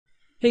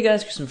Hey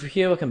guys, Christopher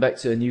here, welcome back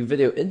to a new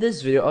video. In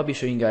this video, I'll be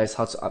showing you guys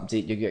how to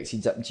update your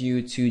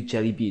GalaxyW to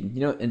Jelly Bean.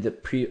 You know, in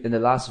the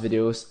last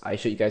videos, I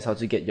showed you guys how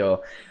to get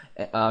your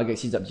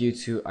GalaxyW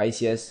to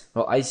ICS.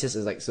 Well, ICS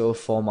is like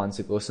 4 months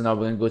ago, so now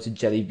we're gonna go to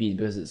Jelly Bean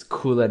because it's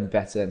cooler and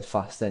better and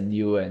faster and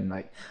newer and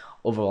like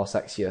overall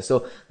sexier.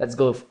 So let's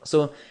go.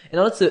 So in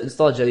order to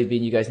install Jelly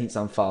Bean, you guys need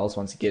some files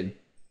once again.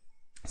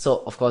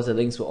 So, of course, the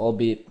links will all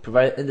be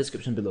provided in the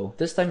description below.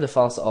 This time the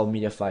files are all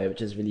media file,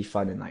 which is really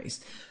fun and nice.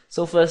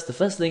 So the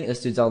first link is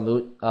to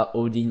download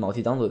Odin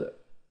Multi-Downloader.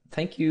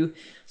 Thank you.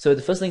 So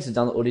the first link is to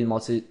download Odin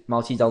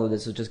Multi-Downloader,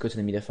 so just go to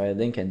the media file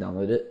link and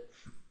download it.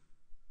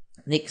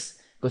 Next,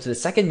 go to the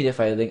second media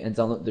file link and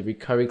download the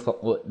Recurring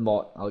Clock Mode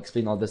mod. I'll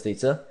explain all this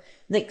later.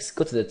 Next,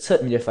 go to the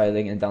third media file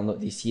link and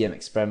download the CM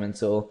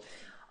experimental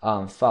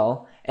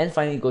file. And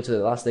finally, go to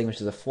the last link,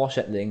 which is the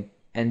Foreshed link,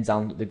 and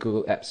download the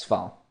Google Apps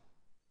file.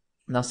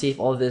 Now save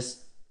all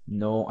this.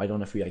 No, I don't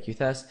have free IQ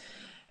test.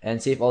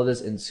 And save all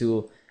this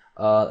into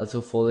a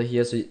little folder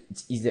here, so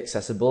it's easily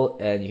accessible,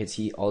 and you can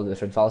see all the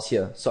different files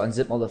here. So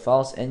unzip all the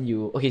files, and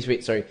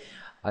unzip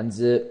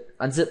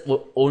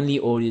only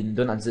Odin.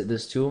 Don't unzip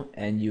this too,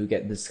 and you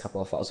get this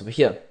couple of files over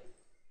here.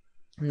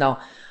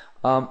 Now,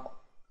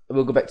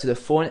 we'll go back to the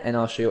phone, and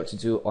I'll show you what to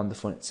do on the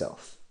phone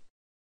itself.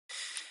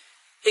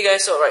 Hey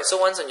guys, so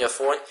once on your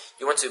phone,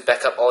 you want to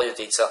back up all your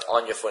data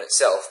on your phone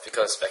itself,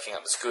 because backing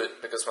up is good,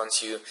 because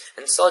once you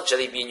install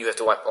Jelly Bean, you have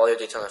to wipe all your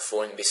data on your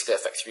phone, basically a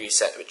factory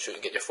reset, which should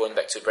get your phone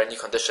back to a brand new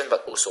condition,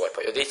 but also wipe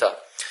out your data.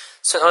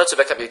 So in order to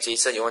back up your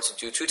data, you want to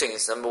do two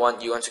things. Number one,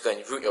 you want to go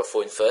and root your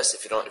phone first.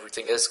 If you don't know what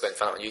rooting is, go and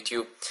find out on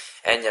YouTube,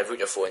 and root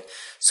your phone.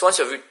 So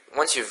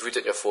once you've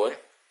rooted your phone,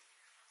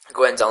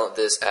 go and download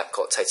this app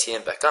called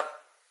Titanium Backup.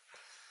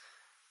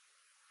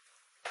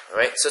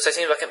 Alright, so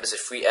Titanium Backup is a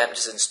free app.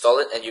 Just install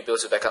it and you'll be able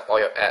to back up all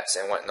your apps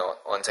and whatnot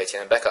on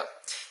Titanium Backup.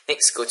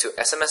 Next, go to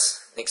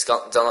SMS. Next,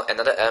 download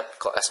another app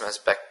called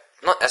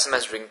not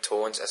SMS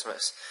Ringtones,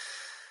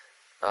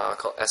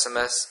 called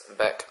SMS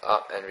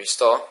Backup and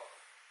Restore.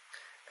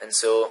 And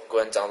so, go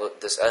and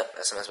download this app,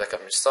 SMS Backup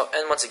and Restore,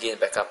 and once again,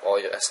 back up all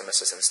your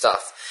SMSs and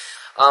stuff.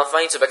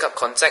 Finally, to back up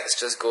contacts,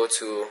 just go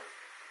to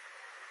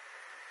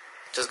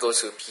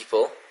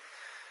People.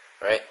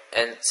 Right,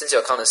 and since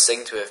your account is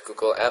synced with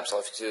Google Apps, all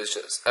you have to do is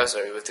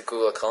with the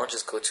Google account,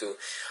 just go to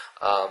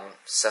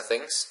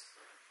Settings.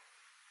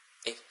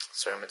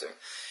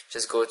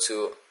 Just go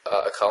to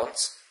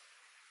Accounts,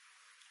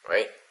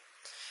 right,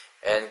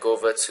 and go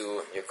over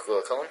to your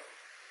Google account,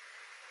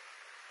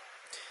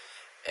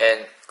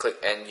 and click,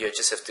 and you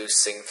just have to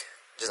sync.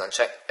 Just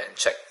uncheck and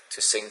check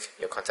to sync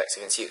your contacts.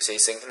 You can see it say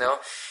sync now,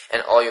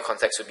 and all your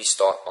contacts will be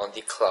stored on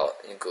the cloud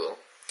in Google.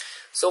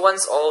 So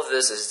once all of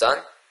this is done,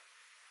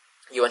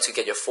 you want to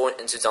get your phone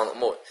into download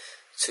mode.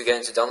 To get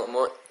into download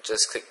mode,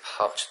 just click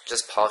power.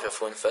 Just power your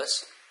phone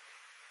first.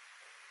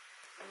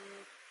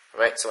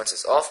 Right, so once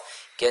it's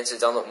off, get into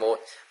download mode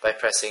by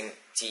pressing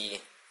the.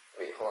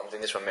 Wait, hold on, I'm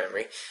doing this from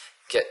memory.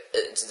 Get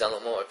it into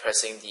download mode by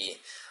pressing the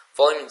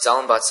volume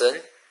down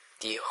button,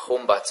 the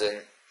home button,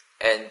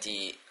 and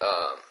the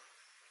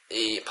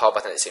power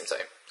button at the same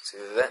time. So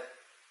do that.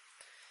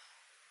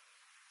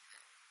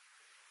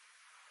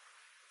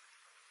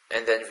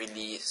 And then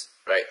release,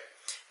 right.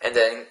 And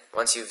then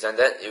once you've done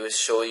that, it will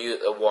show you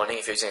a warning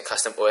if you're using a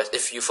custom OS.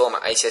 If you follow my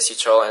ICS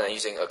tutorial and are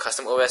using a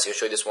custom OS, it will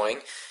show you this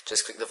warning.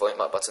 Just click the volume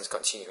up button to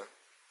continue.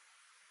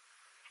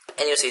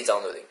 And you'll say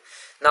downloading.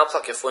 Now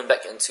plug your phone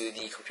back into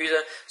the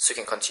computer so you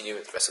can continue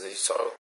with the rest of the tutorial.